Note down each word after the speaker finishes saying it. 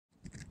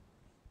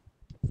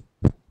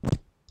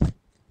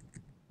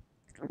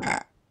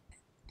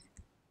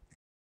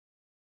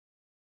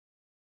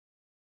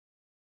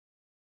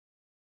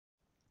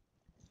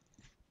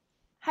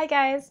Hi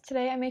guys!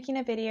 Today I'm making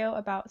a video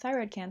about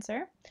thyroid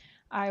cancer.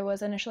 I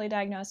was initially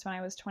diagnosed when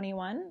I was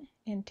 21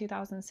 in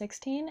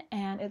 2016,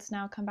 and it's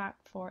now come back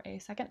for a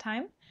second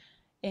time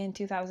in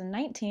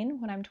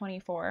 2019 when I'm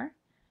 24.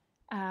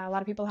 A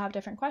lot of people have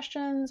different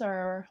questions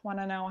or want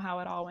to know how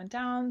it all went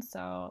down,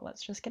 so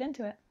let's just get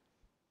into it.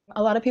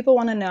 A lot of people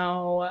want to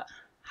know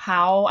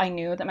how I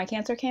knew that my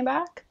cancer came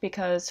back,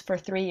 because for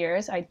 3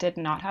 years I did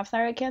not have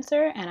thyroid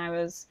cancer and I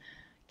was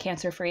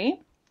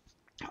cancer-free.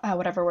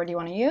 Whatever word you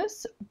want to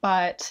use.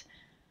 But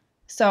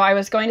so I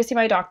was going to see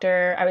my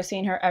doctor. I was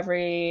seeing her at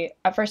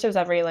first it was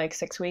every like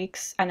 6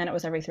 weeks, and then it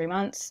was every 3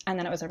 months, and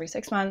then it was every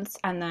 6 months.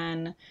 And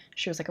then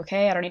she was like,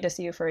 okay, I don't need to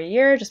see you for a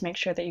year. Just make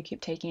sure that you keep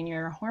taking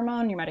your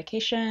hormone, your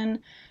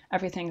medication.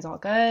 Everything's all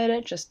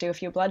good. Just do a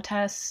few blood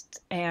tests.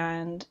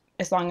 And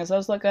as long as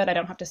those look good, I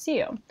don't have to see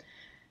you.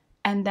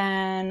 And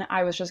then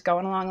I was just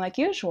going along like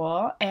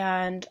usual,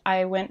 and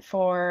I went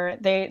for,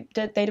 they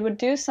would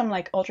do some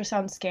like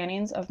ultrasound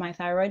scannings of my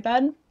thyroid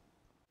bed.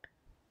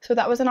 So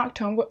that was in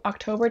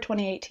October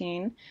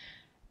 2018,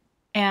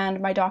 and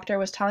my doctor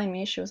was telling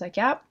me, she was like,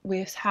 yep,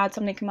 we've had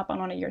something come up on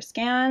one of your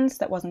scans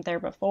that wasn't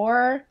there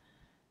before.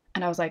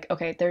 And I was like,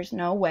 okay, there's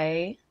no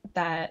way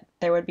that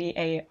there would be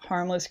a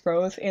harmless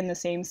growth in the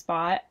same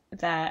spot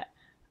that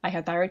I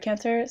had thyroid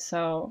cancer.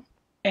 So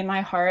in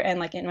my heart and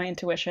like in my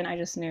intuition, I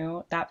just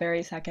knew that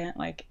very second,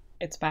 like,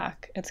 it's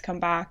back. It's come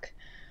back.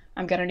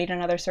 I'm gonna need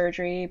another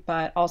surgery,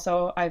 but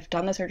also I've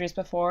done the surgeries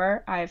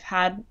before. I've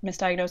had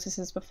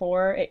misdiagnoses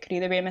before. It could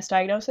either be a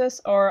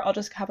misdiagnosis or I'll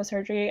just have a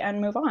surgery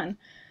and move on.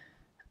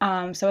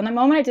 So in the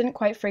moment, I didn't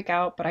quite freak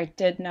out, but I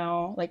did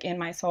know, like in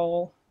my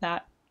soul,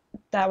 that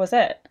that was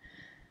it.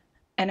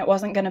 And it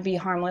wasn't gonna be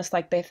harmless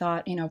like they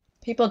thought.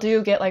 People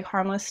do get like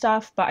harmless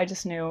stuff, but I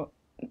just knew,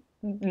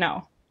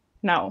 no,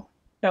 no,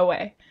 no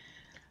way.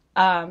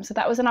 So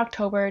that was in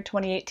October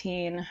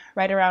 2018,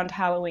 right around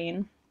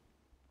Halloween.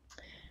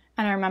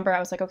 And I remember I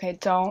was like, okay,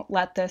 don't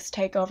let this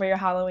take over your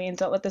Halloween.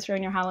 Don't let this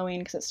ruin your Halloween,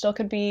 because it still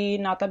could be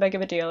not that big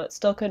of a deal. It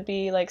still could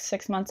be like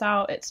 6 months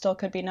out. It still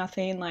could be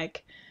nothing.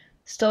 Like,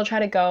 still try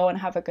to go and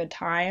have a good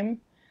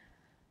time.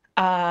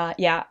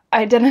 Yeah,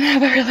 I didn't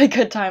have a really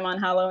good time on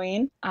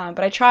Halloween. But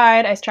I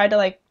tried. I tried to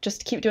like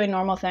just keep doing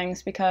normal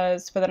things,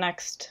 because for the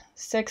next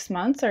 6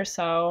 months or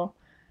so,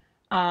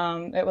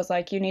 it was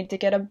like, you need to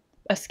get a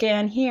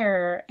scan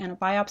here and a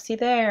biopsy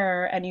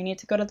there, and you need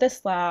to go to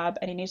this lab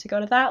and you need to go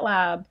to that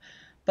lab,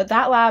 but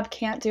that lab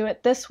can't do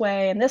it this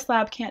way and this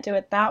lab can't do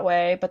it that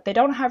way, but they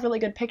don't have really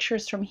good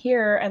pictures from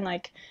here. And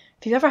like,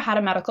 if you've ever had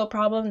a medical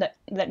problem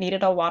that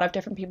needed a lot of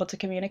different people to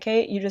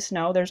communicate, you just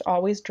know there's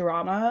always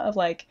drama of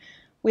like,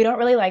 we don't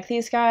really like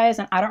these guys,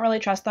 and I don't really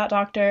trust that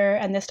doctor,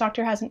 and this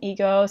doctor has an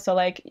ego, so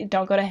like,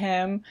 don't go to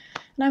him.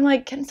 And I'm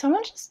like, can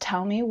someone just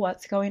tell me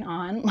what's going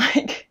on?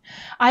 Like,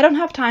 I don't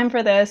have time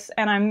for this,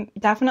 and I'm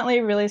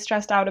definitely really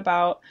stressed out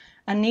about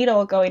a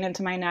needle going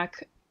into my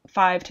neck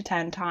 5 to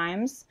 10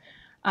 times.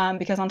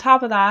 Because on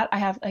top of that, I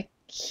have a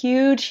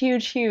huge,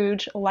 huge,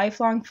 huge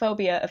lifelong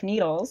phobia of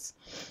needles.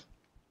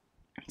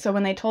 So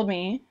when they told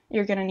me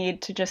you're gonna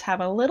need to just have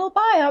a little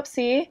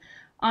biopsy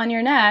on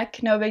your neck,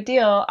 no big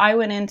deal, I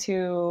went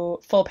into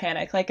full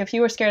panic. Like, if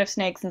you were scared of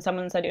snakes and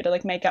someone said you had to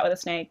like make out with a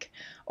snake,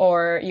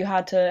 or you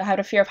had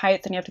a fear of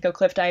heights and you have to go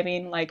cliff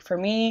diving, like for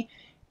me,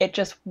 it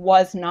just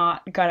was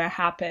not gonna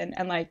happen.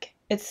 And like,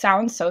 it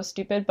sounds so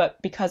stupid,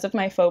 but because of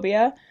my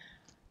phobia,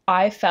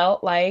 I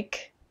felt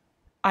like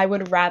I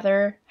would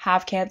rather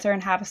have cancer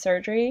and have a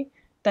surgery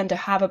than to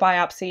have a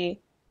biopsy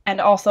and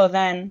also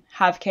then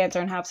have cancer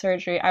and have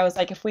surgery. I was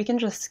like, if we can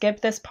just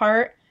skip this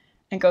part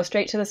and go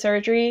straight to the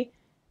surgery,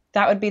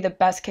 that would be the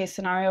best case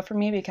scenario for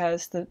me,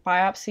 because the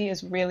biopsy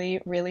is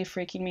really, really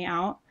freaking me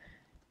out.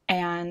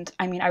 And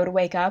I mean, I would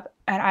wake up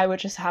and I would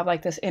just have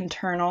like this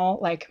internal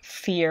like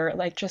fear,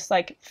 like just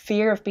like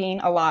fear of being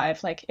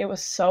alive. Like, it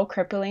was so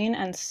crippling,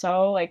 and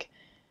so like,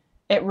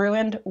 it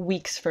ruined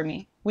weeks for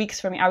me.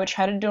 Weeks for me. I would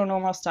try to do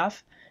normal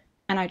stuff,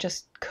 and I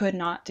just could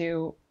not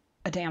do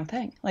a damn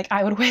thing. Like,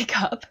 I would wake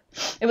up.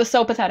 It was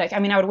so pathetic. I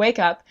mean, I would wake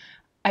up,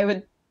 I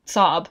would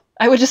sob.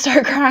 I would just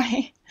start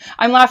crying.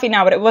 I'm laughing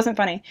now, but it wasn't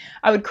funny.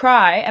 I would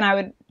cry, and I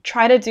would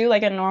try to do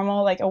like a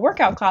normal, like a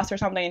workout class or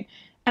something,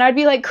 and I'd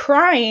be like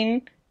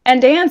crying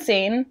and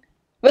dancing,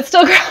 but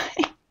still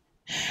crying.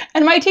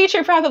 And my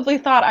teacher probably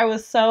thought I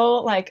was so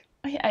like,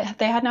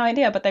 they had no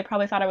idea, but they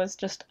probably thought I was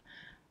just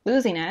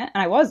losing it,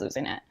 and I was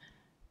losing it.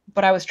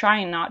 But I was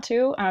trying not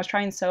to, and I was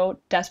trying so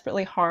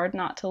desperately hard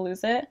not to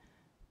lose it.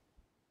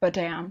 But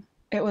damn,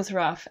 it was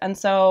rough. And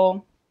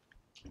so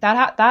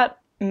that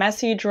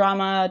messy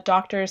drama,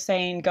 doctors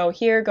saying go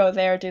here, go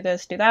there, do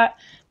this, do that,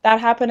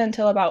 that happened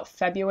until about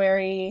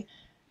February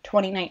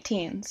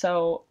 2019.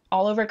 So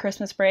all over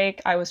Christmas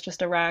break, I was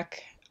just a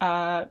wreck.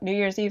 New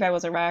Year's Eve, I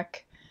was a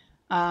wreck.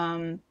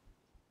 Yeah,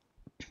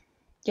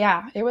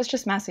 it was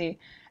just messy.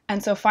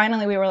 And so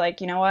finally we were like,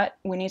 you know what?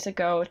 We need to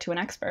go to an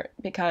expert,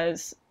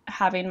 because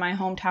having my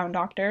hometown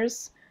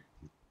doctors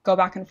go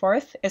back and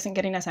forth isn't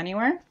getting us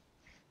anywhere.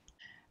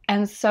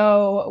 And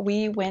so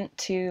we went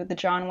to the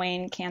John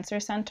Wayne Cancer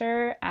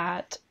Center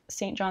at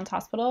St. John's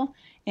Hospital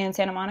in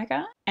Santa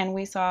Monica, and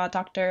we saw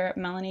Dr.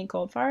 Melanie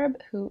Goldfarb,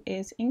 who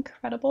is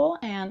incredible,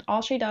 and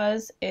all she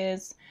does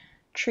is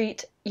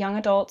treat young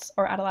adults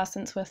or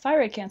adolescents with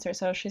thyroid cancer.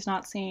 So she's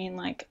not seeing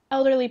like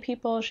elderly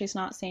people, she's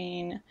not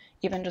seeing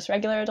even just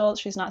regular adults,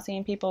 she's not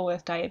seeing people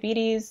with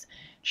diabetes,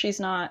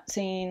 she's not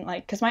seeing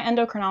like, because my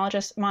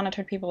endocrinologist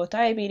monitored people with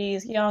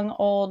diabetes, young,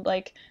 old,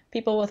 like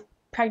people with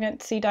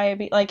pregnancy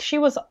diabetes, like she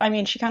was, I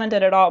mean, she kind of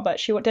did it all, but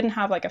she didn't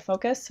have like a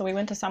focus. So we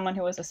went to someone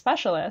who was a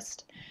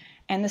specialist,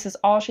 and this is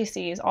all she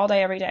sees all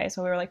day, every day.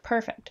 So we were like,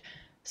 perfect.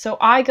 So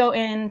I go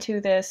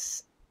into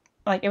this,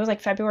 like it was like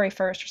February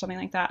 1st or something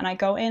like that, and I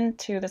go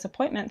into this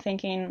appointment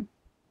thinking,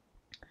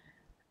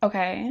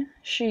 okay,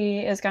 she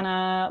is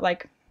gonna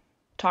like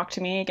talk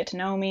to me, get to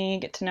know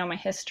my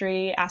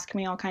history, ask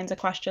me all kinds of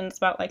questions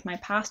about like my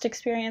past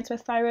experience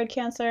with thyroid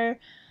cancer,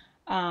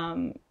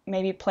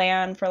 maybe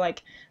plan for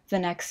like the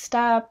next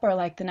step or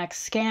like the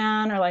next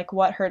scan or like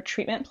what her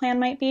treatment plan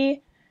might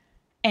be.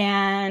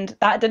 And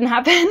that didn't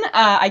happen.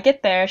 I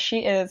get there, she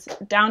is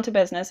down to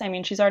business. I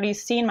mean, she's already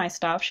seen my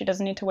stuff. She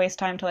doesn't need to waste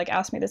time to like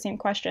ask me the same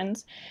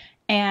questions.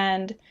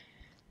 And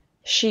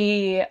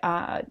she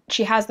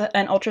has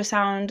an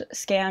ultrasound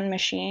scan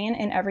machine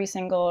in every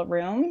single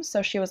room.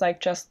 So she was like,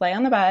 just lay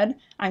on the bed.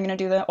 I'm gonna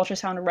do the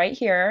ultrasound right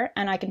here,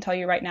 and I can tell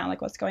you right now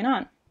like what's going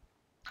on.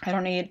 I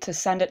don't need to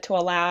send it to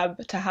a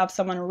lab, to have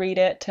someone read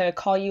it, to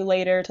call you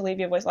later, to leave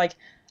you a voice, like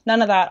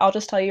none of that. I'll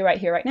just tell you right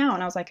here, right now.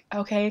 And I was like,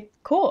 okay,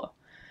 cool.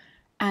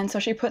 And so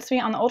she puts me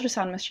on the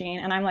ultrasound machine,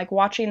 and I'm like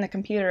watching the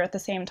computer at the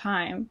same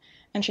time.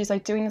 And she's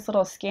like doing this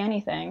little scanny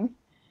thing.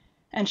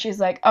 And she's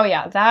like, oh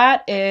yeah,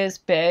 that is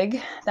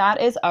big. That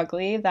is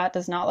ugly. That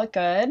does not look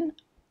good.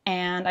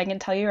 And I can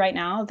tell you right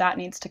now, that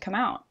needs to come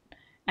out.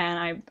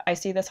 And I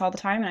see this all the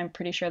time, and I'm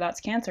pretty sure that's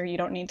cancer. You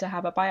don't need to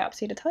have a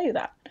biopsy to tell you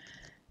that.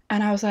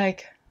 And I was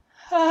like,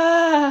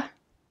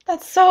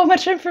 that's so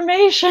much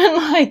information.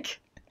 Like,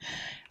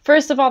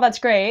 first of all, that's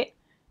great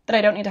that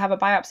I don't need to have a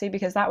biopsy,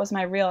 because that was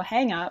my real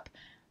hang up.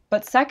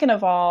 But second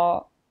of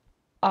all,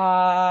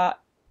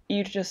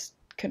 you just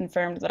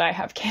confirmed that I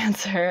have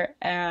cancer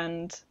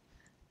and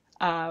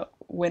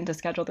when to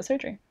schedule the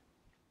surgery.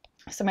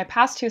 So my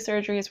past two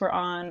surgeries were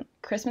on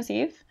Christmas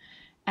Eve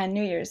and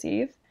New Year's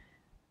Eve.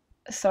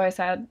 So I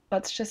said,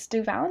 let's just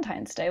do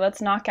Valentine's Day.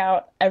 Let's knock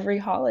out every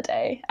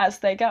holiday as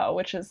they go,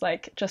 which is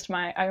like just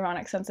my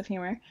ironic sense of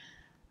humor.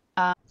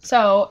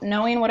 So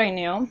knowing what I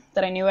knew,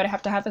 that I knew I'd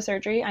have to have the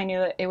surgery, I knew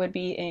that it would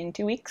be in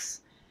 2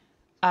 weeks.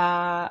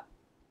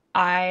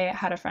 I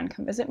had a friend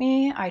come visit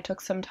me. I took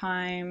some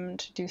time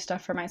to do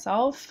stuff for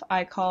myself.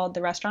 I called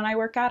the restaurant I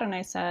work at and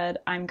I said,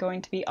 I'm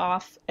going to be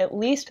off at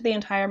least the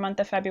entire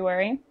month of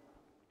February. And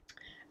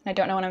I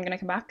don't know when I'm going to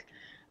come back.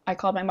 I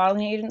called my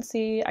modeling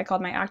agency. I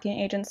called my acting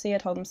agency. I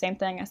told them the same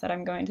thing. I said,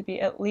 I'm going to be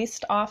at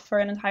least off for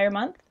an entire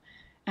month,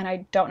 and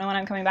I don't know when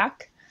I'm coming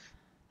back.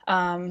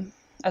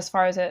 As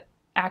far as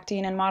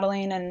acting and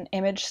modeling and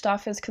image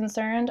stuff is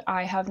concerned,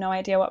 I have no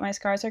idea what my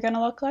scars are going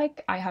to look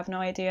like. I have no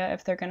idea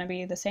if they're going to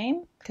be the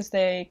same, because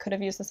they could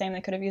have used the same,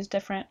 they could have used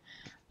different.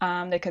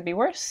 They could be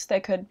worse. They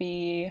could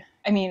be,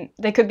 I mean,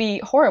 they could be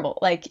horrible.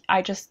 Like,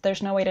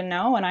 there's no way to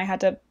know, and I had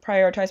to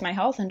prioritize my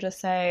health and just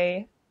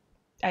say,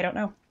 I don't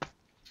know.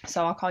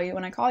 So I'll call you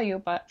when I call you,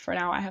 but for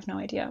now I have no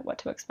idea what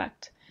to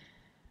expect.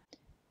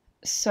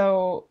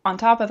 So on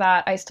top of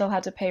that, I still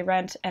had to pay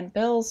rent and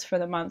bills for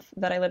the month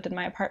that I lived in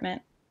my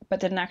apartment, but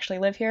didn't actually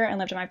live here and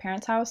lived in my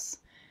parents' house.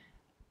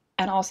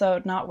 And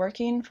also not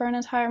working for an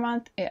entire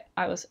month.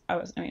 I was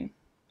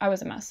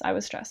a mess. I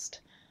was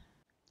stressed.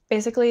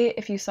 Basically,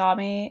 if you saw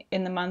me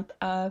in the month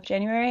of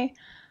January,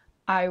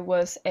 I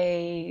was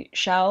a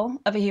shell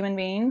of a human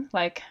being.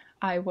 Like,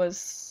 I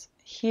was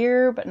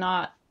here, but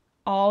not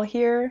all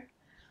here.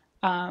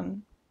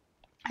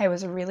 I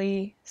was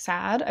really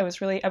sad. I was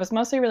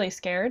mostly really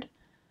scared.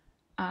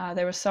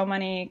 There were so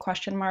many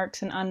question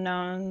marks and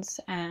unknowns,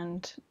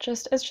 and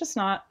it's just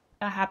not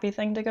a happy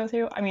thing to go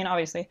through. I mean,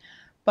 obviously,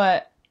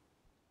 but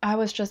I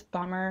was just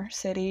bummer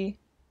city.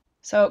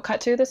 So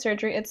cut to the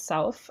surgery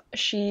itself.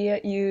 She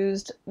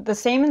used the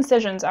same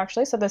incisions,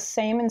 actually. So the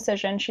same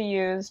incision she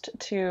used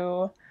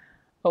to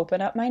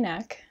open up my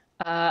neck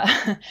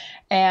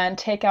and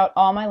take out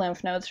all my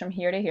lymph nodes from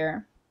here to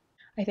here.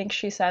 I think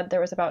she said there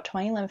was about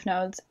 20 lymph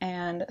nodes,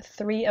 and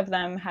 3 of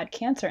them had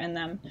cancer in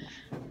them.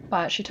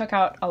 But she took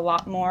out a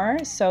lot more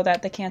so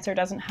that the cancer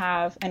doesn't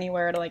have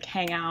anywhere to like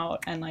hang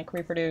out and like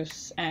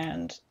reproduce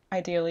and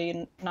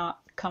ideally not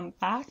come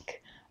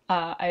back.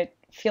 I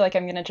feel like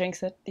I'm gonna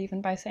jinx it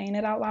even by saying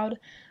it out loud.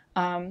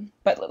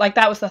 But like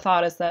that was the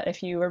thought, is that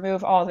if you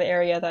remove all the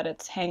area that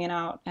it's hanging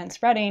out and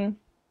spreading,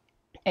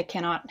 it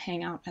cannot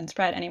hang out and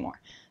spread anymore.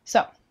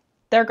 So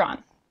they're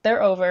gone.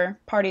 They're over.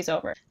 Party's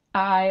over.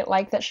 I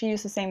like that she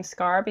used the same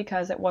scar,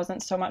 because it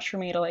wasn't so much for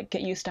me to like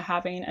get used to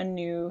having a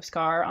new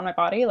scar on my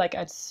body. Like,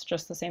 it's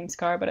just the same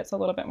scar, but it's a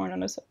little bit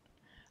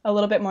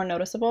more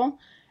noticeable.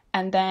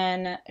 And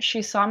then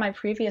she saw my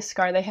previous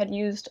scar. They had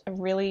used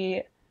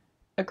really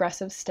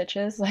aggressive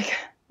stitches,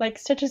 like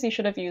stitches you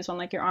should have used on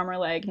like your arm or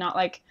leg, not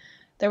like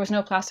there was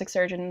no plastic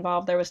surgeon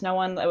involved. There was no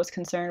one that was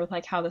concerned with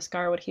like how the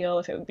scar would heal,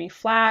 if it would be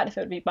flat, if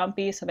it would be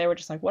bumpy. So they were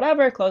just like,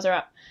 whatever, close her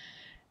up.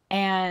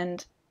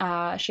 And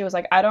she was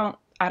like, I don't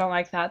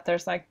like that.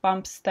 There's like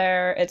bumps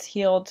there. It's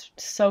healed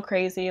so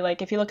crazy.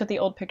 Like if you look at the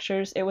old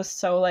pictures, it was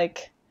so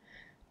like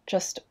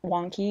just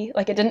wonky.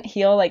 Like it didn't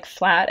heal like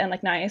flat and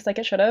like nice like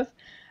it should have.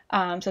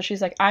 So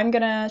she's like, I'm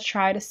gonna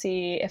try to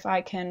see if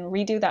I can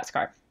redo that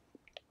scar.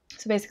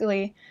 So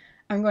basically,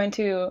 I'm going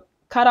to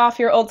cut off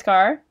your old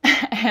scar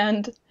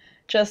and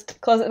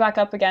just close it back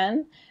up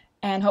again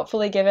and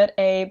hopefully give it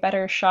a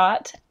better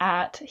shot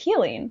at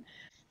healing.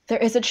 There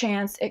is a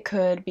chance it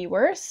could be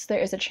worse. There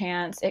is a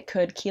chance it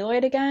could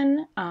keloid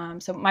again.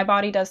 So my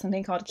body does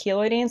something called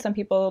keloiding. Some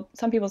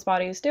people's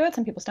bodies do it,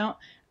 some people's don't.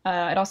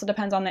 It also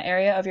depends on the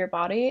area of your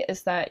body,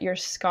 is that your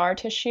scar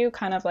tissue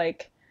kind of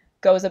like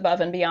goes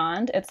above and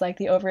beyond. It's like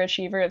the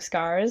overachiever of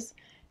scars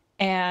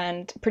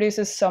and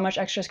produces so much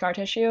extra scar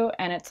tissue,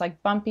 and it's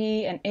like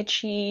bumpy and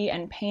itchy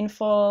and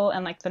painful,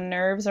 and like the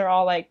nerves are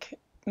all like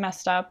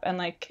messed up and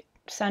like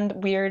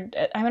send weird,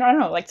 I mean, I don't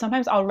know, like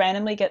sometimes I'll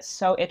randomly get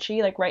so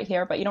itchy like right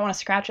here, but you don't want to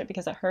scratch it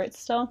because it hurts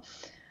still.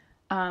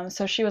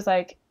 So she was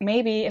like,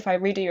 maybe if I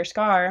redo your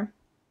scar,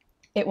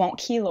 it won't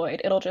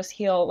keloid, it'll just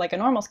heal like a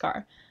normal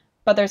scar,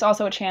 but there's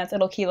also a chance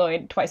it'll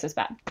keloid twice as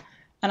bad.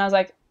 And I was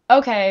like,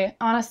 okay,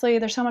 honestly,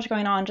 there's so much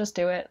going on, just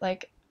do it.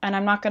 Like, and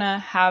I'm not gonna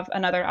have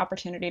another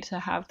opportunity to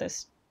have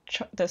this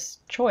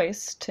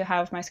choice to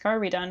have my scar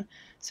redone,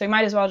 so you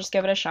might as well just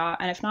give it a shot.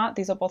 And if not,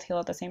 these will both heal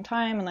at the same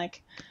time, and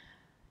like,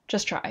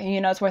 just try,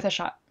 you know, it's worth a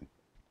shot.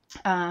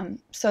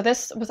 So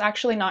this was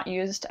actually not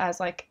used as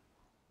like,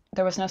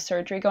 there was no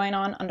surgery going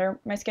on under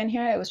my skin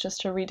here. It was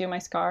just to redo my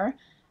scar.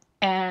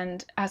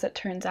 And as it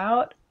turns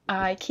out,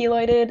 I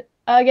keloided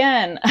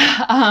again,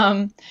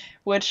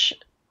 which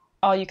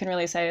all you can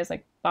really say is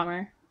like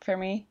bummer for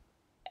me.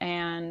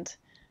 And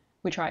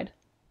we tried,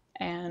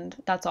 and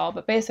that's all.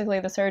 But basically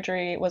the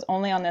surgery was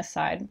only on this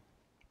side.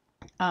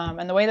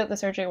 And the way that the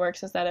surgery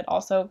works is that it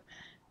also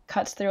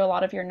cuts through a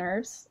lot of your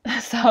nerves.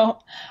 So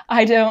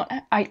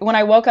when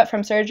I woke up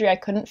from surgery, I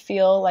couldn't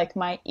feel like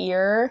my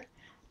ear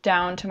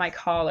down to my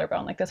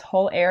collarbone, like this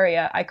whole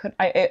area.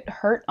 It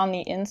hurt on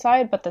the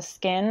inside, but the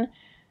skin,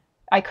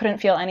 I couldn't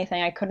feel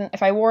anything.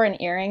 If I wore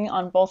an earring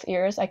on both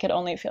ears, I could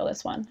only feel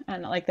this one.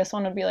 And like this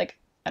one would be like,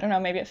 I don't know,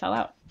 maybe it fell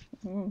out.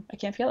 I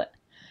can't feel it.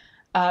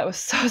 It was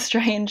so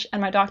strange. And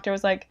my doctor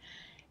was like,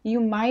 you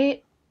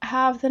might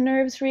have the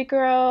nerves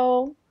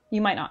regrow,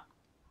 you might not.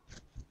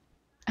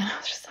 And I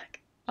was just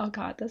like, oh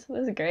God, this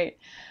is great.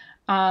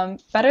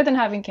 Better than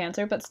having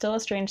cancer, but still a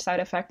strange side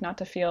effect not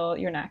to feel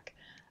your neck.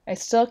 I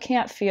still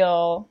can't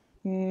feel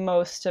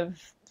most of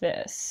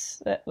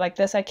this. Like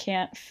this I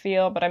can't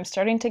feel, but I'm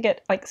starting to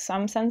get like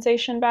some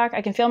sensation back.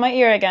 I can feel my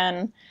ear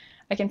again.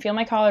 I can feel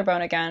my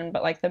collarbone again,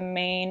 but like the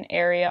main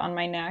area on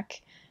my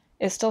neck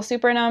is still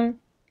super numb.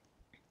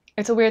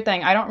 It's a weird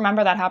thing. I don't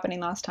remember that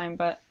happening last time,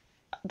 but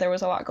there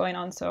was a lot going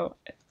on, so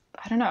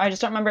I don't know. I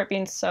just don't remember it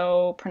being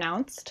so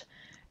pronounced.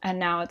 And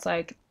now it's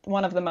like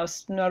one of the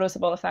most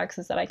noticeable effects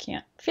is that I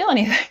can't feel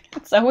anything.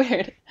 It's so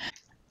weird.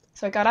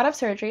 So I got out of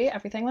surgery.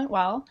 Everything went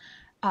well.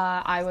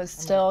 I was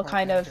still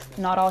kind of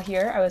not all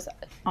here. I was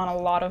on a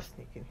lot of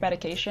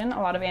medication,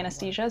 a lot of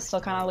anesthesia,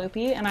 still kind of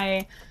loopy. And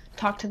I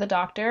talked to the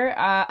doctor.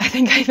 I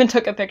think I even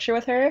took a picture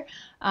with her.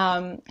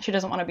 She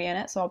doesn't want to be in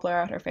it, so I'll blur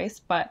out her face.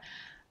 But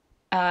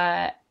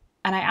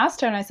and I asked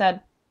her and I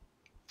said,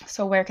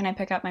 so where can I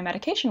pick up my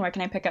medication? Where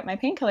can I pick up my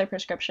painkiller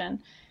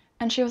prescription?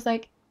 And she was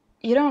like,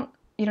 you don't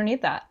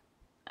need that.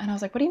 And I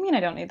was like, what do you mean I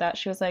don't need that?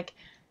 She was like,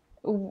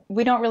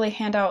 we don't really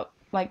hand out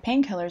like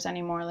painkillers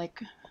anymore.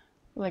 Like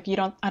I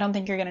don't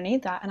think you're going to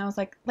need that. And I was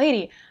like,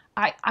 lady,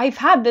 I've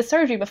had this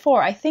surgery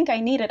before. I think I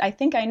need it. I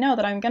think I know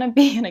that I'm going to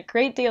be in a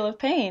great deal of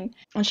pain.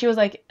 And she was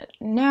like,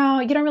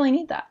 no, you don't really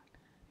need that.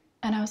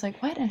 And I was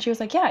like, what? And she was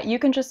like, yeah, you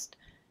can just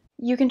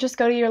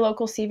go to your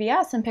local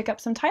CVS and pick up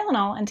some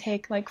Tylenol and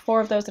take like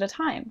 4 of those at a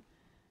time.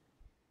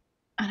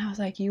 And I was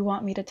like, you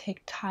want me to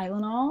take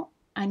Tylenol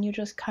and you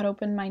just cut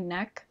open my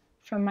neck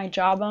from my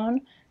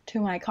jawbone to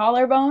my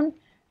collarbone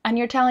and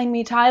you're telling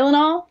me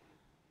Tylenol?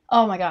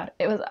 Oh my God.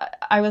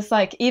 I was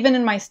like, even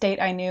in my state,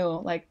 I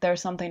knew like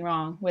there's something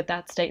wrong with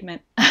that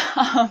statement.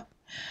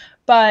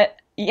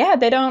 But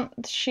yeah,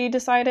 she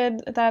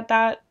decided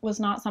that was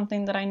not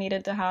something that I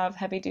needed to have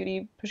heavy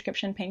duty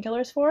prescription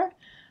painkillers for.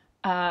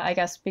 I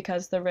guess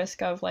because the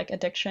risk of like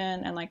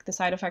addiction and like the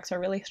side effects are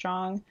really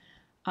strong.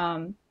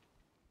 But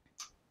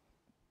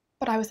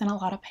I was in a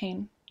lot of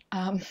pain.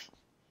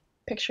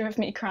 Picture of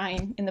me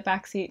crying in the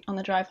backseat on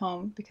the drive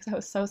home because I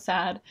was so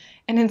sad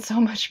and in so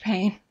much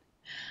pain.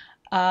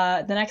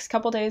 The next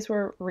couple days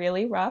were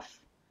really rough.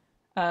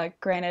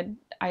 Granted,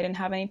 I didn't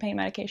have any pain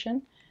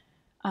medication.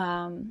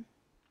 I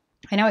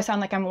know I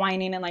sound like I'm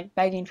whining and like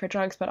begging for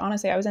drugs, but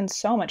honestly, I was in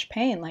so much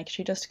pain. Like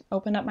she just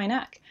opened up my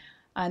neck.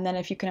 And then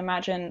if you can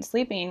imagine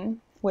sleeping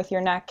with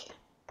your neck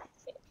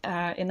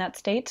in that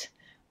state,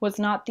 was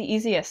not the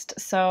easiest.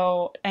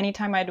 So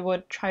anytime I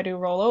would try to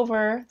roll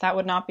over, that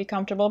would not be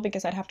comfortable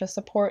because I'd have to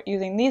support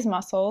using these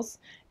muscles.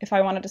 If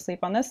I wanted to sleep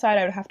on this side,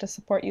 I would have to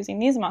support using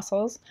these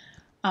muscles.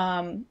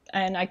 And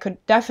I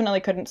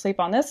definitely couldn't sleep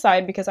on this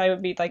side because I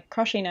would be like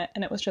crushing it,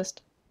 and it was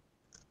just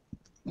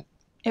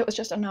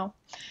a no.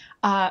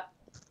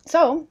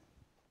 So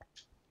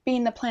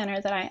being the planner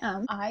that I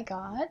am, I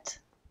got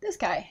this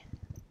guy,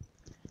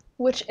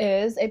 which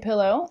is a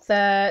pillow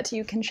that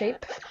you can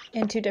shape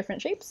into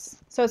different shapes.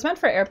 So it's meant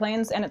for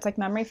airplanes, and it's like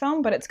memory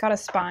foam, but it's got a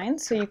spine,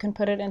 so you can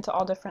put it into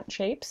all different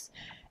shapes.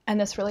 And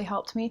this really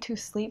helped me to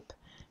sleep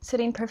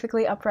sitting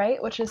perfectly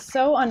upright, which is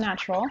so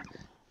unnatural.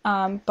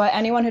 But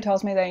anyone who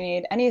tells me they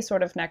need any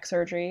sort of neck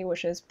surgery,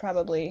 which is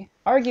probably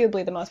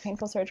arguably the most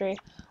painful surgery,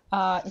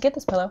 get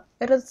this pillow.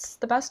 It is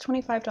the best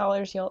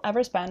 $25 you'll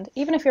ever spend.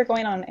 Even if you're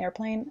going on an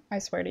airplane, I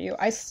swear to you,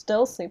 I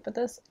still sleep with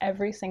this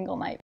every single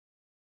night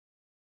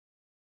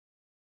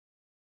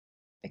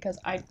because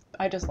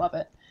I just love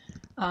it.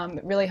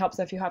 It really helps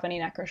if you have any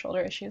neck or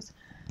shoulder issues.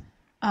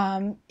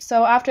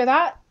 So after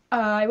that,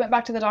 I went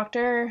back to the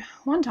doctor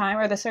one time,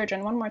 or the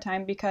surgeon one more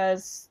time,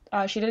 because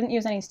she didn't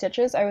use any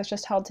stitches. I was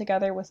just held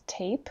together with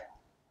tape,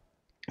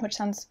 which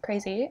sounds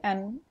crazy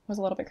and was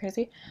a little bit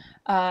crazy.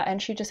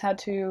 And she just had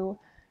to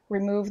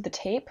remove the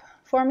tape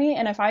for me.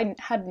 And if I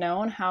had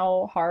known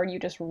how hard you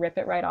just rip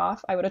it right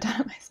off, I would have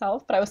done it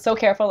myself. But I was so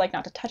careful, like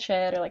not to touch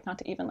it or like not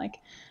to even like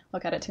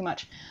look at it too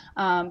much.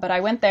 But I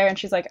went there and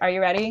she's like, "Are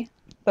you ready?"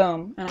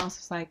 Boom. And I was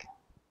just like,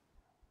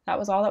 that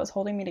was all that was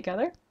holding me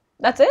together.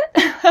 That's it.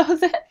 That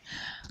was it.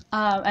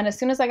 And as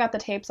soon as I got the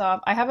tapes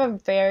off, I have a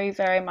very,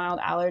 very mild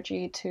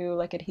allergy to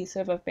like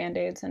adhesive of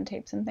Band-Aids and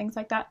tapes and things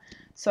like that.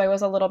 So I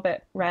was a little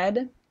bit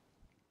red,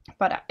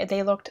 but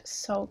they looked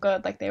so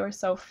good. Like they were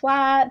so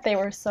flat, they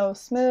were so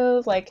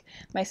smooth, like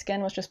my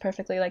skin was just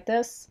perfectly like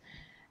this.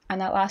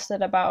 And that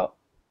lasted about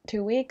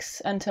 2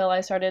 weeks until I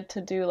started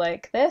to do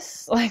like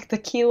this. Like the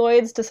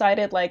keloids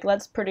decided like,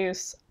 let's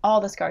produce all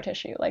the scar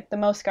tissue, like the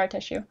most scar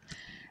tissue.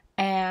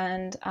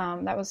 And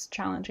that was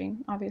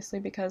challenging, obviously,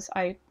 because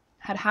I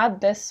had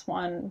this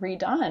one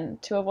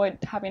redone to avoid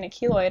having a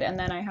keloid, and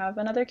then I have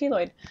another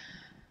keloid.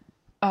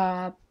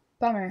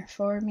 Bummer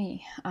for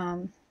me.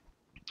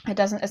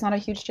 It's not a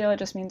huge deal. It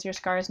just means your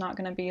scar is not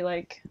going to be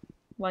like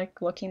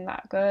looking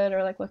that good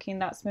or like looking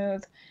that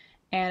smooth,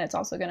 and it's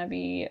also going to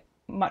be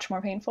much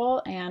more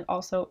painful and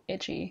also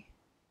itchy,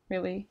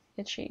 really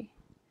itchy.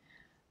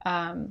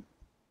 So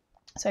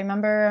I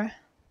remember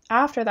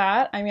after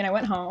that, I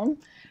went home.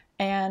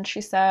 And she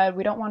said,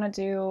 we don't want to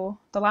do,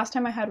 the last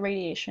time I had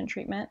radiation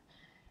treatment,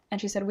 and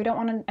she said, we don't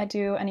want to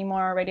do any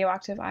more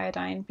radioactive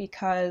iodine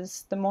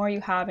because the more you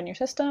have in your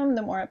system,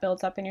 the more it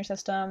builds up in your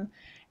system,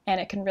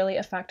 and it can really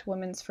affect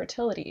women's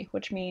fertility,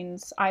 which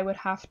means I would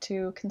have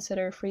to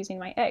consider freezing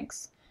my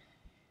eggs.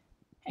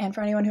 And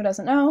for anyone who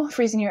doesn't know,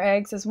 freezing your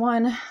eggs is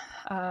one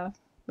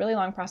really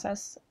long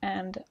process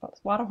and a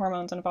lot of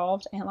hormones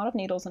involved and a lot of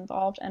needles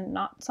involved, and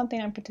not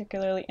something I'm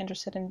particularly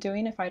interested in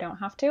doing if I don't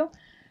have to.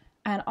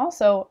 And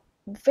also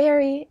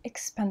very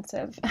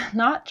expensive.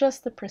 Not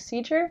just the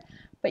procedure,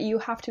 but you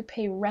have to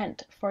pay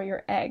rent for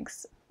your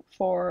eggs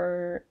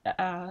for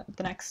the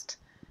next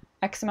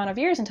X amount of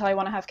years until I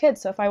want to have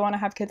kids. So if I want to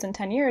have kids in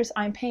 10 years,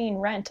 I'm paying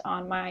rent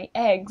on my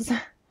eggs.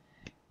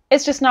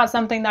 It's just not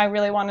something that I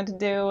really wanted to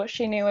do.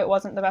 She knew it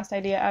wasn't the best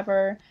idea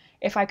ever.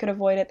 If I could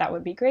avoid it, that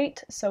would be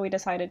great. So we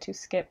decided to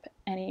skip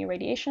any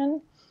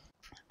radiation.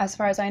 As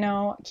far as I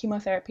know,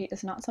 chemotherapy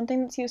is not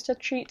something that's used to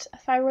treat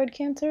thyroid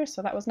cancer,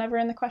 so that was never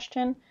in the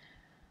question.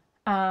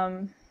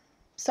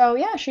 So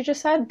yeah, she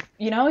just said,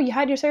 you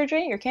had your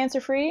surgery, you're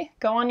cancer-free,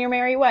 go on your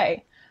merry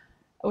way,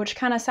 which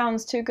kind of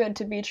sounds too good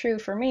to be true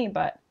for me,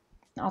 but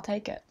I'll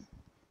take it.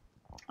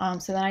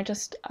 So then I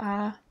just,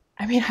 I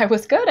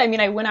was good.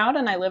 I went out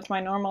and I lived my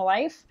normal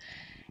life,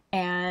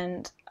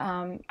 and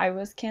I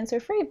was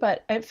cancer-free,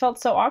 but it felt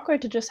so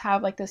awkward to just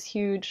have like this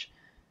huge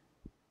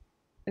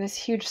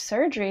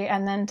surgery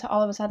and then to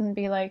all of a sudden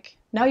be like,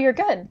 no, you're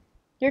good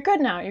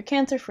now, you're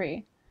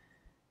cancer-free.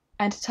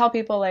 And to tell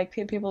people, like,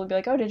 people would be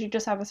like, oh, did you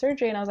just have a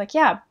surgery? And I was like,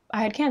 yeah,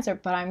 I had cancer,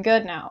 but I'm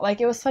good now. Like,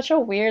 it was such a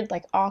weird,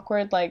 like,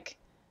 awkward, like,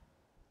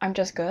 I'm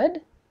just good?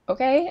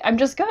 Okay, I'm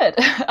just good.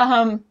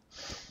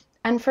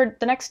 And for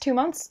the next 2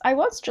 months, I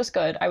was just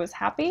good. I was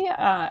happy.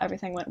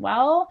 Everything went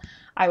well.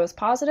 I was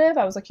positive.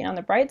 I was looking on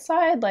the bright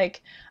side.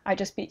 Like, I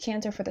just beat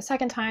cancer for the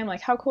second time. Like,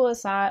 how cool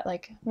is that?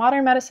 Like,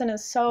 modern medicine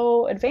is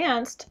so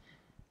advanced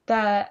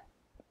that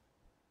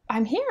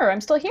I'm here. I'm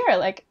still here.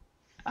 Like,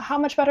 how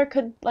much better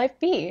could life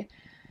be?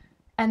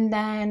 And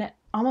then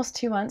almost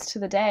 2 months to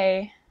the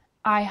day,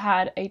 I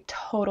had a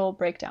total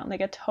breakdown,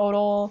 like a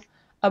total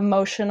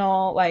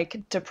emotional,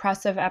 like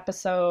depressive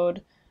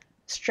episode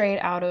straight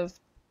out of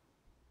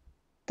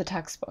the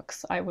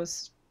textbooks. I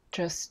was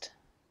just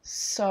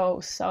so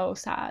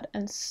sad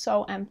and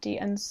so empty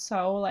and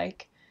so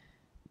like,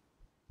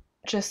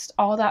 just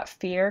all that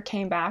fear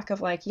came back of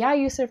like, yeah,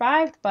 you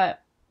survived,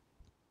 but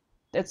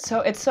it's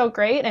so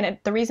great. And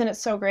the reason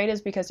it's so great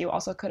is because you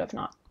also could have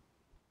not.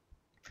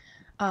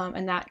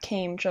 And that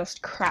came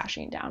just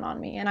crashing down on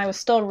me. And I was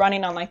still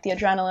running on like the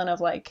adrenaline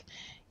of like,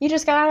 you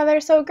just got out of there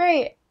so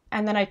great.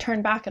 And then I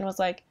turned back and was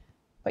like,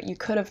 but you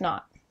could have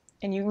not.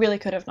 And you really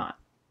could have not.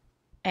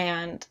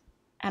 And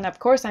of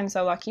course I'm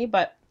so lucky,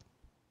 but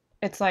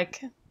it's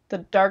like the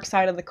dark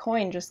side of the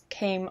coin just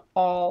came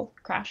all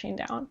crashing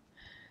down.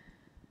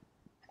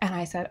 And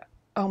I said,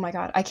 oh my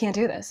God, I can't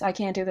do this. I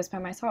can't do this by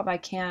myself. I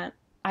can't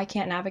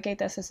navigate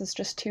this. This is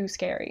just too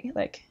scary.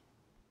 Like,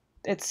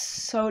 it's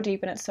so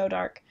deep and it's so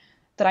dark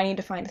that I need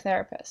to find a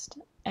therapist.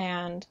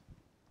 And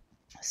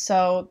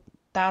so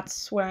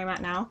that's where I'm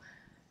at now,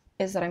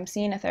 is that I'm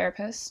seeing a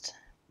therapist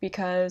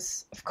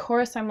because of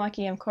course I'm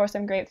lucky, of course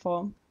I'm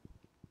grateful,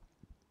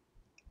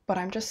 but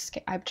I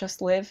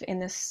just live in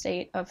this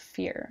state of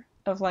fear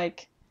of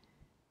like,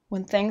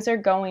 when things are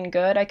going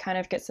good, I kind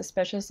of get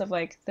suspicious of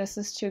like, this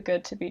is too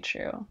good to be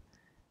true.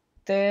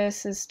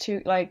 This is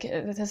too, like,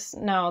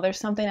 no, there's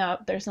something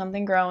up, there's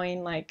something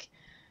growing, like,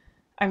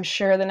 I'm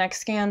sure the next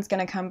scan's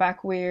gonna come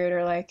back weird,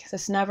 or like,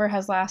 this never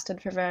has lasted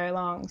for very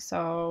long,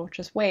 so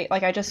just wait.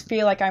 Like, I just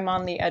feel like I'm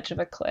on the edge of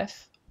a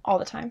cliff all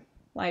the time,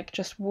 like,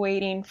 just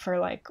waiting for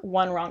like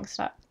one wrong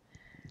step,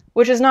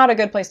 which is not a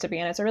good place to be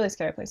in. It's a really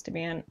scary place to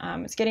be in.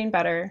 It's getting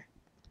better,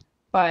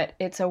 but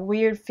it's a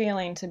weird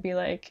feeling to be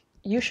like,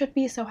 you should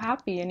be so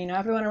happy, and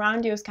everyone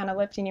around you is kind of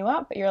lifting you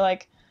up, but you're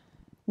like,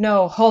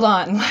 no, hold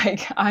on,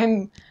 like,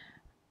 I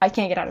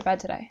can't get out of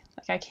bed today.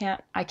 Like,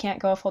 I can't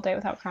go a full day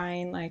without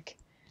crying. Like,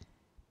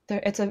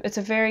 it's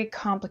a very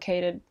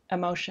complicated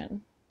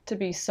emotion to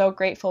be so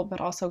grateful,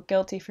 but also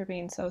guilty for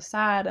being so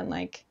sad, and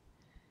like,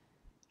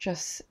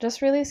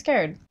 just really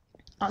scared.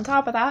 On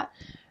top of that,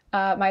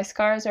 my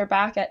scars are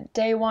back at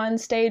day 1,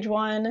 stage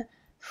 1,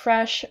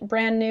 fresh,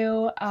 brand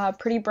new,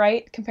 pretty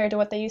bright compared to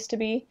what they used to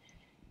be.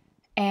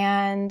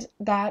 And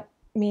that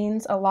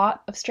means a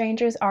lot of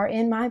strangers are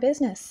in my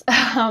business.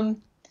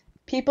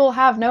 People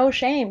have no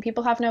shame.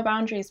 People have no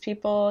boundaries.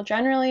 People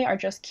generally are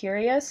just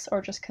curious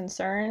or just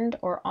concerned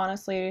or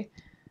honestly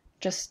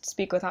just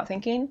speak without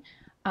thinking.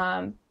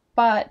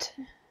 But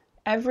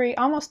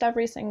almost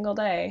every single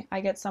day,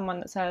 I get someone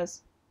that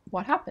says,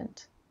 what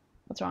happened?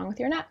 What's wrong with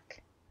your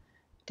neck?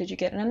 Did you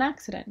get in an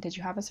accident? Did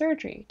you have a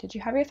surgery? Did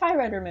you have your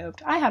thyroid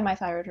removed? I had my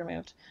thyroid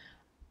removed.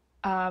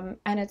 And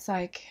it's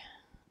like,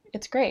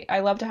 it's great.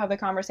 I love to have the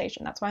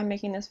conversation. That's why I'm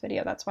making this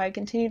video. That's why I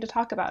continue to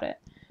talk about it.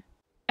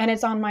 And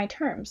it's on my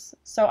terms.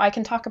 So I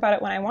can talk about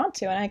it when I want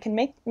to, and I can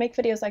make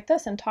videos like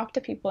this and talk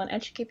to people and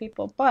educate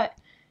people, but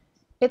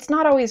it's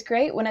not always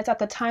great when it's at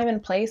the time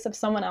and place of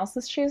someone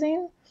else's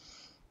choosing.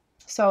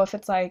 So if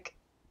it's like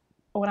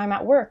when I'm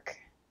at work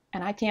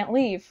and I can't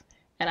leave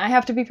and I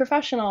have to be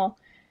professional,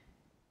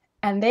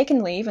 and they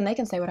can leave and they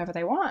can say whatever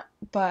they want,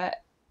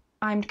 but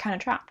I'm kind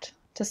of trapped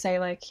to say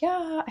like,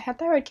 yeah, I had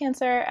thyroid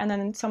cancer, and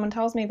then someone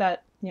tells me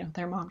that,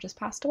 their mom just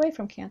passed away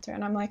from cancer,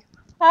 and I'm like,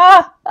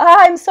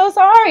 I'm so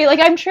sorry. Like,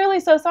 I'm truly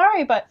so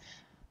sorry, but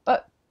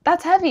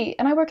that's heavy,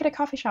 and I work at a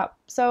coffee shop,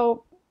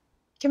 so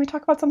can we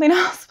talk about something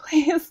else,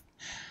 please?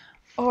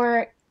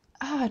 Or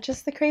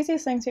just the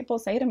craziest things people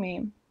say to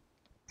me.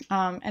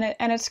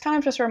 And it's kind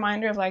of just a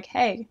reminder of like,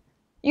 hey,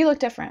 you look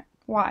different.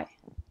 Why?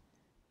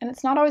 And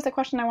it's not always the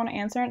question I want to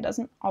answer. It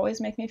doesn't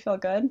always make me feel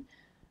good.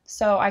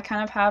 So I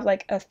kind of have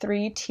like a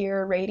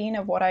 3-tier rating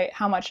of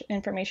how much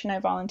information I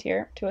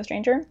volunteer to a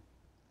stranger.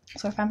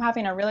 So if I'm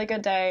having a really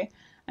good day,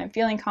 I'm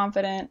feeling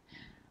confident,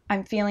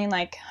 I'm feeling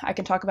like I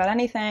can talk about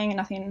anything,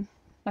 nothing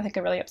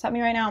could really upset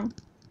me right now,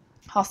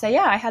 I'll say,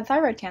 yeah, I had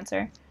thyroid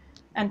cancer.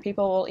 And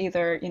people will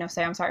either,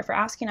 say, I'm sorry for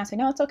asking. I say,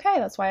 no, it's okay.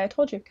 That's why I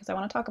told you, because I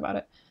want to talk about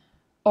it.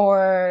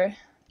 Or,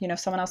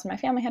 someone else in my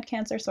family had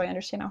cancer, so I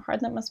understand how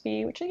hard that must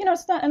be, which,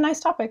 it's not a nice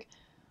topic.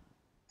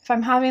 If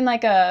I'm having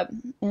like a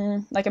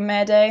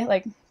meh day,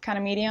 like kind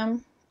of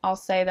medium, I'll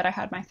say that I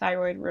had my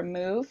thyroid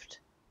removed.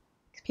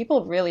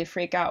 People really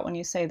freak out when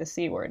you say the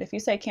C word. If you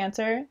say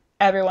cancer,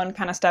 everyone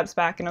kind of steps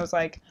back and was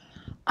like,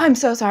 I'm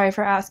so sorry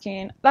for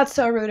asking. That's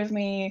so rude of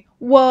me.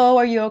 Whoa,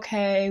 are you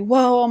okay?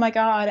 Whoa, oh my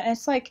God. And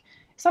it's like,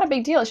 it's not a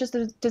big deal. It's just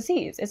a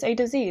disease. It's a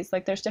disease.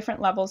 Like, there's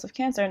different levels of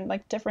cancer, and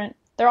like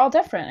they're all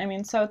different. I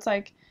mean, so it's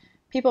like,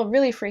 people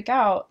really freak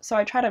out. So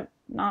I try to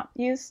not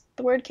use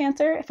the word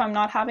cancer. If I'm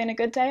not having a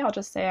good day, I'll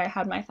just say I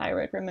had my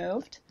thyroid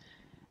removed.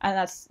 And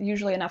that's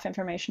usually enough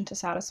information to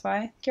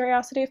satisfy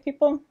curiosity of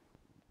people.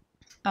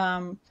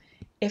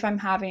 If I'm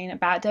having a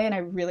bad day and I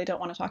really don't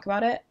want to talk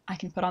about it, I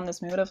can put on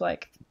this mood of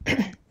like,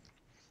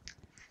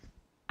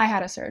 I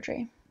had a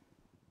surgery.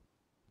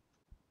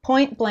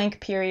 Point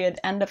blank, period,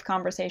 end of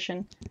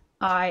conversation.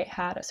 I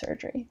had a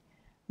surgery.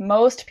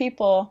 Most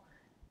people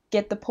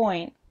get the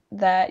point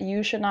that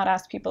you should not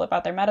ask people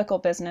about their medical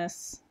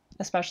business,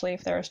 especially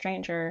if they're a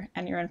stranger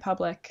and you're in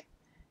public,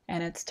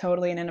 and it's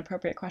totally an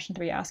inappropriate question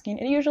to be asking.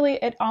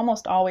 It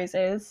almost always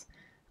is.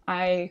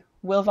 I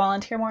will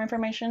volunteer more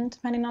information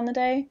depending on the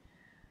day,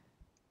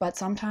 but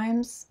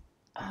sometimes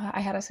I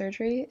had a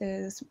surgery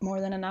is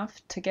more than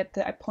enough to get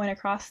the point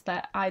across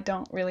that I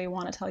don't really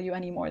want to tell you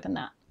any more than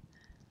that.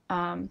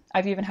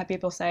 I've even had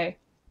people say,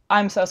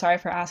 I'm so sorry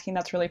for asking,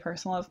 that's really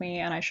personal of me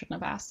and I shouldn't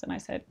have asked. And I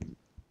said,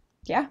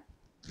 yeah,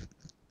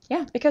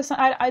 Yeah, because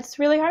it's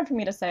really hard for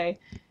me to say,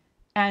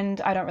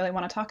 and I don't really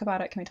want to talk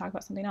about it. Can we talk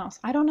about something else?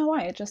 I don't know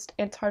why.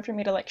 It's hard for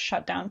me to like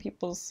shut down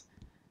people's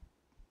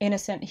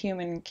innocent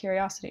human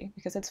curiosity,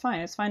 because it's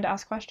fine. It's fine to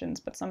ask questions,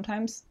 but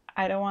sometimes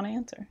I don't want to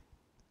answer.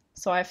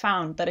 So I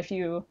found that if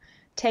you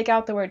take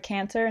out the word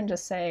cancer and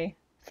just say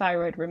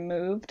thyroid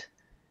removed,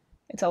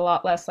 it's a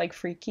lot less like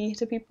freaky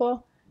to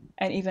people.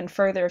 And even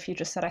further, if you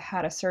just said I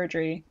had a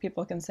surgery,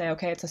 people can say,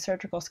 okay, it's a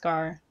surgical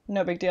scar,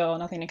 no big deal,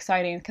 nothing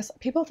exciting. Because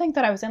people think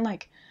that I was in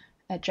like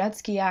a jet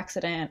ski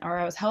accident, or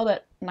I was held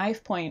at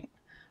knife point,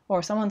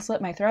 or someone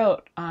slit my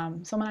throat.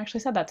 Someone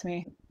actually said that to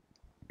me.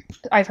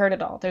 I've heard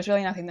it all. There's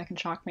really nothing that can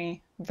shock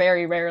me.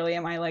 Very rarely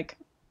am I like,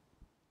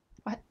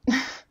 what?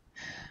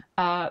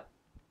 uh,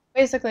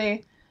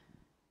 Basically,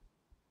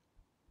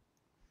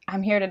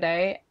 I'm here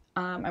today.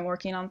 I'm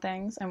working on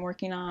things. I'm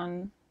working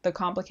on the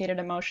complicated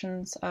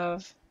emotions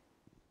of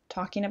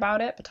talking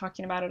about it, but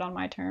talking about it on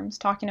my terms,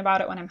 talking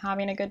about it when I'm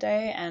having a good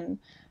day, and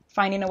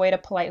finding a way to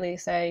politely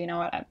say, you know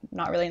what, I'm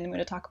not really in the mood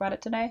to talk about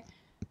it today.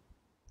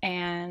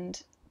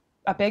 And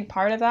a big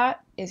part of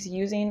that is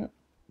using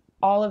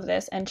all of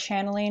this and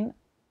channeling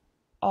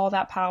all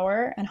that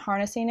power and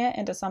harnessing it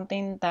into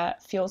something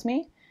that fuels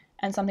me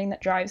and something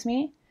that drives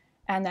me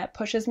and that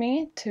pushes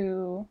me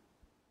to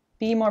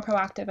be more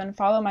proactive and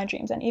follow my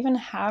dreams and even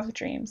have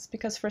dreams.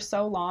 Because for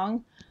so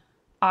long,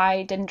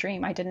 I didn't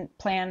dream. I didn't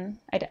plan.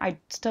 I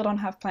still don't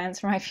have plans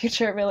for my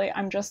future, really.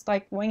 I'm just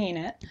like winging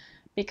it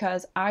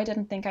because I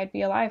didn't think I'd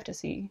be alive to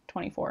see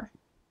 24.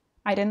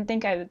 I didn't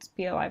think I would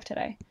be alive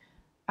today.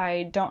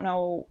 I don't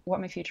know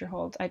what my future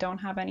holds. I don't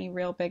have any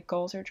real big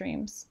goals or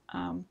dreams.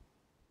 But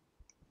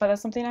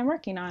that's something I'm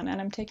working on,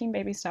 and I'm taking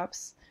baby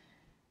steps.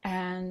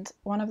 And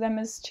one of them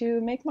is to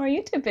make more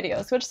YouTube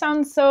videos, which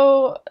sounds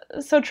so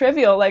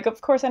trivial. Like, of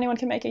course anyone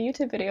can make a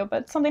YouTube video,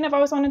 but it's something I've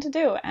always wanted to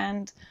do.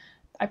 And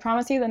I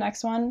promise you the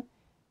next one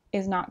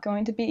is not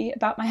going to be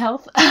about my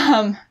health.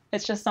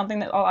 It's just something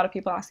that a lot of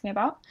people ask me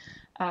about.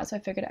 So I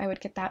figured I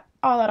would get that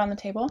all out on the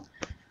table.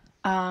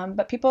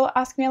 But people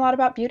ask me a lot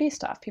about beauty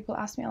stuff. People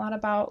ask me a lot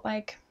about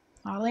like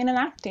modeling and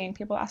acting.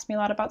 People ask me a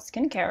lot about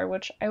skincare,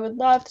 which I would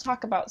love to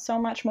talk about so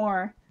much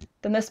more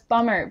than this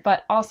bummer.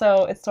 But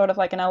also it's sort of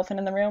like an elephant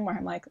in the room where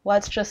I'm like,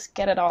 let's just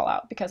get it all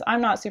out, because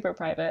I'm not super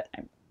private.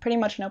 I'm pretty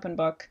much an open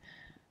book.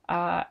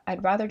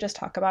 I'd rather just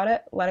talk about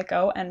it, let it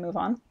go, and move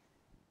on.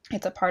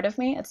 It's a part of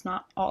me. It's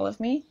not all of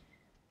me.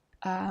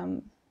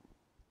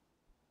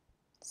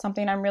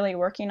 Something I'm really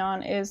working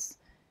on is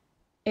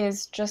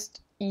just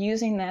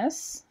using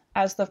this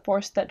as the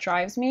force that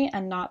drives me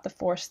and not the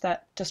force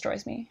that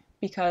destroys me,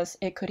 because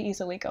it could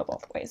easily go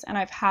both ways. And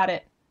I've had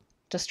it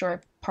destroy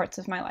parts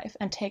of my life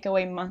and take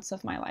away months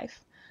of my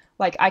life.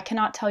 Like, I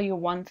cannot tell you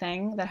one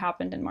thing that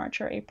happened in March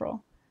or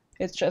April.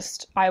 It's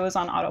just, I was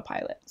on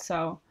autopilot.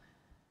 So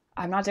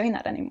I'm not doing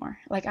that anymore.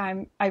 Like,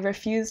 I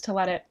refuse to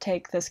let it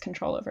take this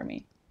control over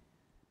me.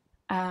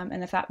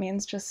 And if that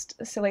means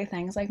just silly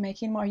things like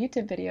making more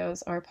YouTube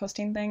videos or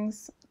posting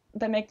things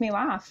that make me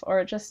laugh,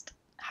 or just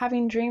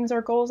having dreams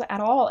or goals at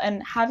all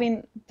and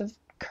having the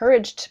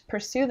courage to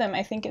pursue them,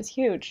 I think is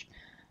huge.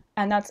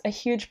 And that's a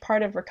huge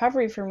part of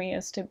recovery for me,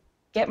 is to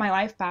get my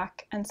life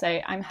back and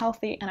say, I'm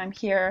healthy and I'm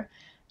here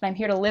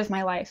to live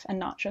my life and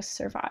not just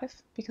survive.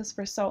 Because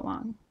for so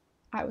long,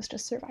 I was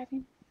just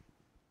surviving.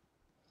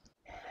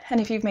 And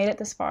if you've made it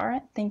this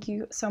far, thank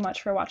you so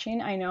much for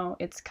watching. I know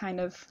it's kind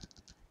of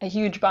a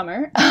huge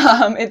bummer.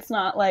 It's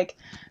not like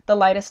the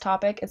lightest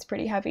topic. It's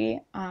pretty heavy.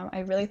 I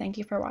really thank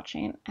you for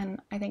watching, and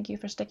I thank you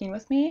for sticking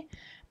with me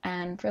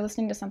and for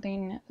listening to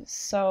something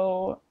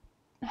so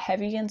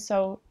heavy and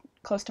so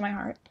close to my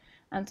heart,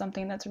 and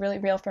something that's really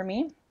real for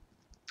me.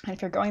 And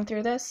if you're going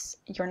through this,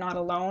 you're not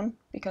alone,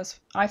 because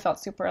I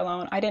felt super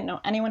alone. I didn't know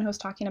anyone who was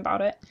talking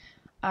about it.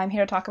 I'm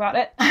here to talk about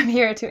it. I'm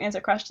here to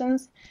answer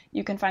questions.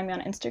 You can find me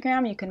on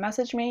Instagram. You can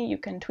message me. You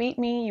can tweet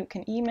me. You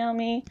can email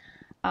me.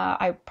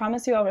 I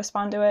promise you I'll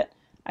respond to it.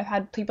 I've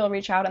had people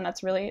reach out, and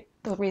that's really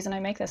the reason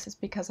I make this, is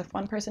because if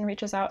one person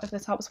reaches out, if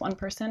this helps one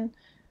person,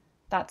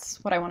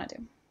 that's what I want to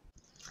do.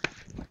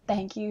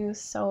 Thank you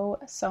so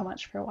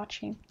much for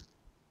watching.